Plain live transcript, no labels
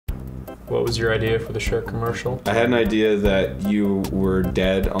What was your idea for the shirt commercial? I had an idea that you were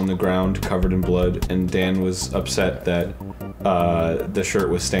dead on the ground, covered in blood, and Dan was upset that the shirt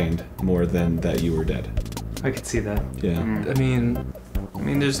was stained more than that you were dead. I could see that. Yeah. I mean,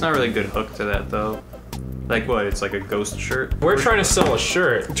 there's not really a good hook to that though. Like what? It's like a ghost shirt. we're trying to sell a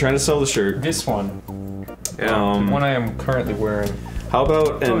shirt. Trying to sell the shirt. This one. Yeah. The one I am currently wearing. How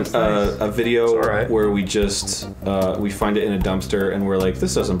about it's nice. a video It's alright. where we just we find it in a dumpster and we're like,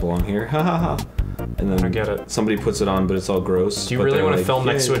 this doesn't belong here, ha ha ha. And then I get it. somebody puts it on, but it's all gross. Do you but really they're want to like, film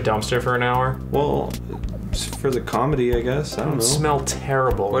next to "Yay." a dumpster for an hour? Well, just for the comedy, I guess. I It don't would know. smell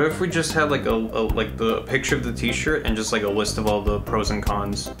terrible. What if we just had like the picture of the T-shirt and just like a list of all the pros and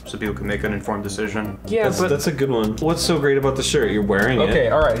cons, so people can make an informed decision? Yeah, That's a good one. What's so great about the shirt? You're wearing it. okay,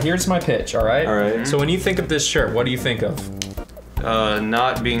 all right. Here's my pitch. All right. All right. So when you think of this shirt, what do you think of?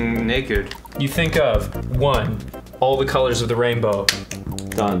 Not being naked. You think of 1, all the colors of the rainbow.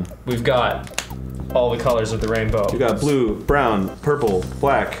 Done. We've got all the colors of the rainbow. You got blue, brown, purple,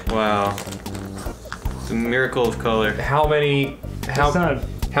 black. Wow. The miracle of color. How many That's not-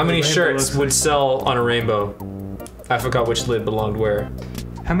 how many the rainbow shirts looks would like- sell on a rainbow? I forgot which lid belonged where.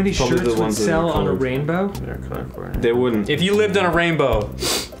 How many Probably shirts the would ones that are sell on a colored. rainbow? They're color coordinated. They wouldn't. If you lived on a rainbow,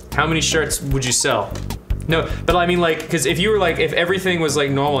 how many shirts would you sell? No, but I mean like, because if you were like, if everything was like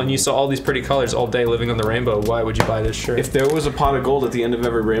normal and you saw all these pretty colors all day living on the rainbow, why would you buy this shirt? If there was a pot of gold at the end of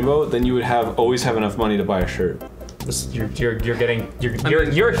every rainbow, then you would always have enough money to buy a shirt. you're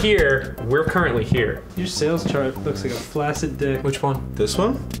here, we're currently here. Your sales chart looks like a flaccid dick. Which one? This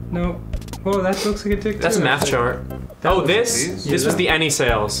one? No. Oh, that looks like a dick That's too. a math chart. Oh, looks this? like these? This was the any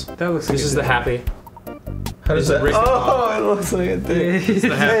sales. That looks like This a is the dick. happy. How does that? written Oh, it looks like a dick. It's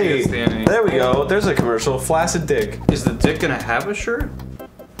the happiest Danny. There we go. There's a commercial. Flaccid dick. Is the dick gonna have a shirt?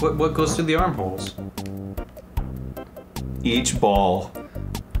 What goes through the armholes? Each ball.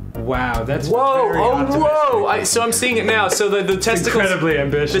 Wow, that's Whoa! very Oh, optimistic. whoa! So I'm seeing it now. So the testicles, Incredibly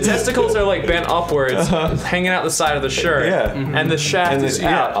ambitious. the testicles are like bent upwards, hanging out the side of the shirt. Yeah. And the shaft And is this,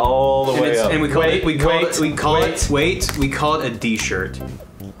 yeah, out. all the way up. And we call Wait, it we call wait, it we call wait. it wait we call it a D shirt.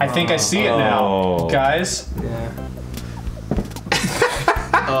 I think I see it now, Oh. guys. Yeah.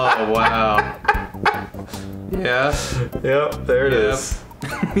 Oh wow. Yeah. Yep, there it Yep. is.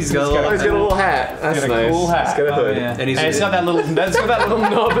 He's got a little. He's got a little hat. That's Got a nice. cool hat. He's got a Oh, hood. yeah. And he's And it's got that little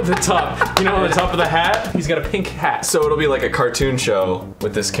knob at the top. You know, on the top of the hat, he's got a pink hat. So it'll be like a cartoon show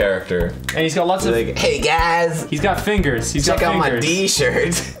with this character. And he's got lots of. Like, hey guys, He's got fingers. He's check got out my fingers.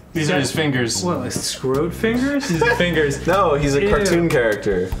 D-shirt. These are his fingers. What, like screwed fingers? His fingers. No, he's a Ew. cartoon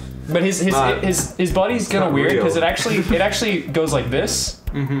character. But his Not- body's kind of not weird real. because it actually goes like this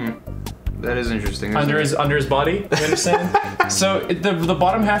That is interesting. under his body. You understand? So the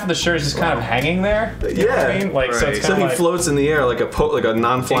bottom half of the shirt is just kind of hanging there. You know what I Yeah. mean? Like so it's Right. So kind he of like floats in the air like a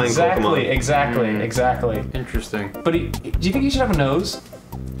non-flying exactly, Pokemon. exactly. Interesting. But do you think he should have a nose?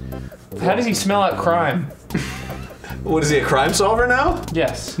 How does he smell out crime? What is he, a crime solver now?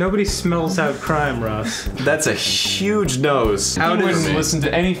 Yes. Nobody smells out crime, Ross. That's a huge nose. How He wouldn't does listen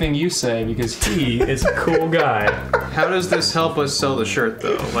to anything you say because he is a cool guy. how does this help us sell the shirt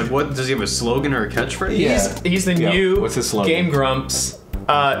though? Like, what does he have a slogan or a catchphrase? Yeah. He's the Yeah, new what's his slogan? Game Grumps.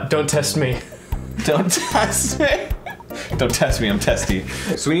 Don't test me. Don't test me. Don't test me, I'm testy.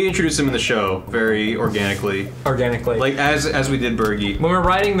 So we need to introduce him in the show very organically, Organically. like as we did Bergie. when we're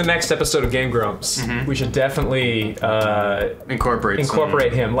writing the next episode of Game Grumps, we should definitely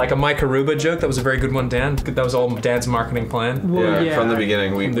incorporate him. Like a Mike Aruba joke. That was a very good one, Dan. That was all Dan's marketing plan. Well, From the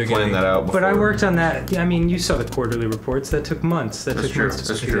beginning, we From the planned beginning. that out before. But I worked on that. I mean, you saw the quarterly reports. That took months. That That's took true. months to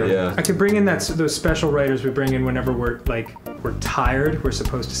That's put true. together. Yeah. I could bring in those special writers we bring in whenever we're tired. We're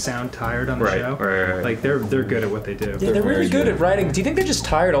supposed to sound tired on the Right, show. right. Like they're good at what they do. Yeah, they're really very good good. at writing. Do you think they're just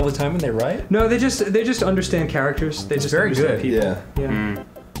tired all the time when they write? No, they just understand characters. They just very understand good. people. Yeah, Yeah.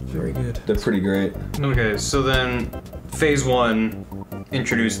 Very good. they're pretty great. Okay, so then phase 1,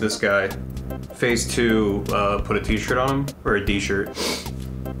 introduce this guy. Phase 2, put a T-shirt on him or a D-shirt.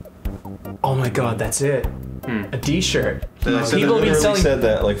 Oh my god, that's it. A D-shirt. Then I said People have that- been Literally selling. said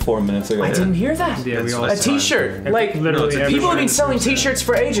that like 4 minutes ago. I didn't hear that. Yeah, we That's all. what A That's fine. T-shirt. Like literally it's a every people have been shirt. selling T-shirts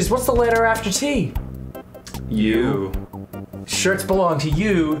for ages. What's the letter after T? You. Shirts belong to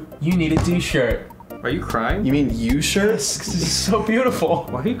you. You need a D-shirt. Are you crying? You mean you shirt? This is so beautiful.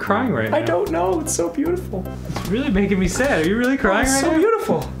 Why are you crying right now? I don't know. It's so beautiful. It's really making me sad. Are you really crying It's right so now?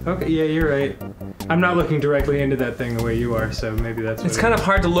 beautiful. Okay, yeah, you're right. I'm not looking directly into that thing the way you are, so maybe that's. It's what kind of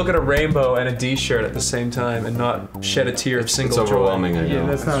hard to look at a rainbow and a D-shirt at the same time and not shed a tear of It's single overwhelming, I joy. know. Yeah,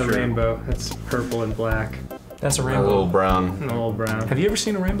 that's not a true. rainbow. That's purple and black That's a A rainbow. little brown. and a little brown. Have you ever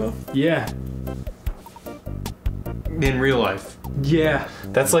seen a rainbow? Yeah. in real life. Yeah,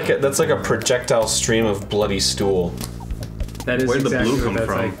 That's like a projectile stream of bloody stool. that is Where'd the exactly blue what come that's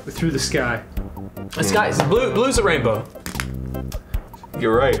from? like. Through the sky. This guy's blue's a rainbow.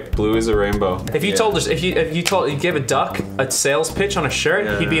 You're right. Blue is a rainbow. If you told us, if you gave a duck a sales pitch on a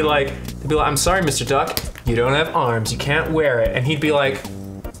shirt, he'd be like, I'm sorry, Mr. Duck, you don't have arms, you can't wear it, and he'd be like,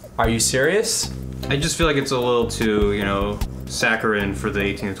 are you serious? I just feel like it's a little too, you know, saccharine for the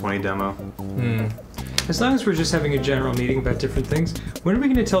 18 to 20 demo. As long as we're just having a general meeting about different things, when are we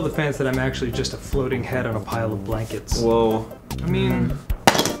going to tell the fans that I'm actually just a floating head on a pile of blankets? Whoa. I mean,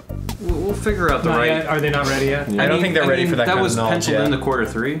 we'll figure out the Not right. yet? Are they not ready yet? I don't think they're ready for that kind of was knowledge penciled yet. into quarter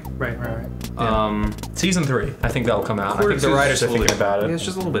 3. Right. Season 3, I think that'll come out. I think the two's writers just are a little thinking bit- about Yeah, it. it's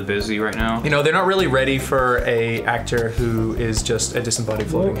just a little bit busy right now. You know, they're not really ready for a actor who is just a disembodied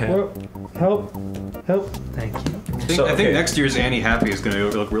floating head. Help. Thank you. I think next year's Annie Happy is going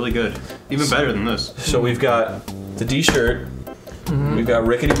to look really good, even better than this. So we've got the D shirt. We've got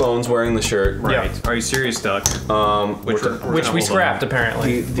Rickety Bones wearing the shirt. Right? Are you serious, Duck? Which we're Which gonna we hold scrapped, on.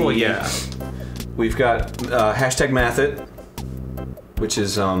 apparently. Well, yeah. We've got hashtag Mathit, which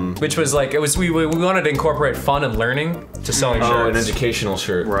is Which was like, we wanted to incorporate fun and learning to selling an shirts. educational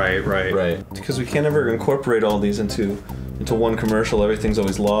shirt. Right. Because we can't ever incorporate all these into one commercial. Everything's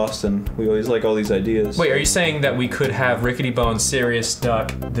always lost, and we always like all these ideas. Wait, are you saying that we could have Rickety Bones, Serious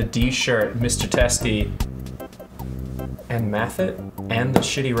Duck, the D-shirt, Mr. Testy, and Mathit, and the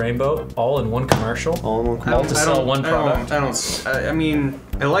Shitty Rainbow all in one commercial? All in one All commercial? to sell one product? I mean,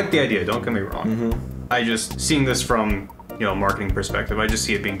 I like the idea. Don't get me wrong. I just seeing this from marketing perspective. I just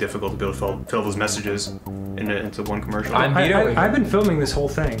see it being difficult to be able to fill those messages into one commercial. I've been filming this whole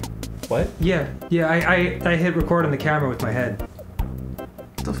thing. What? Yeah. I hit record on the camera with my head.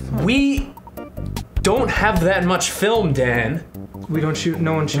 We don't have that much film, Dan. We don't shoot.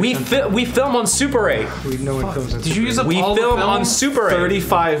 No one shoots. We film on Super 8. No one films. Did you use up We all film the film? on Super 8.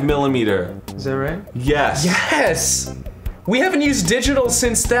 35 millimeter. Is that right? Yes. Yes! We haven't used digital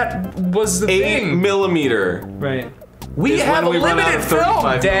since that was the 8 thing. millimeter. Right. We is have a when we run out limited of film,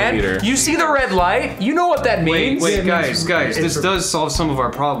 35 Dan. millimeter. You see the red light? You know what that means. Wait, Yeah, guys, it's- this does solve some of our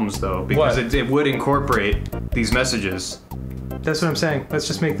problems though, because What? it would incorporate these messages. That's what I'm saying. Let's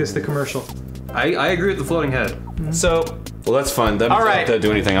just make this the commercial. I agree with the floating head. So, Well, that's fine. That All doesn't right. have to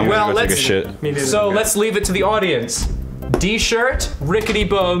do anything. I'm Well, gonna go take a let's- shit. Me neither. so Okay. let's leave it to the audience. D-shirt, Rickety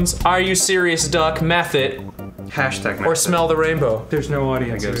Bones, Are You Serious Duck, Method, Hashtag or method. Smell the Rainbow. There's no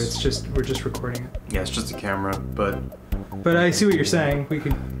audience I here. guess. We're just recording it. Yeah, it's just a camera, but But I see what you're saying. We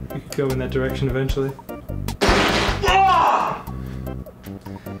could go in that direction eventually.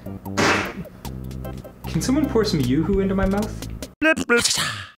 Can someone pour some Yoo-hoo into my mouth?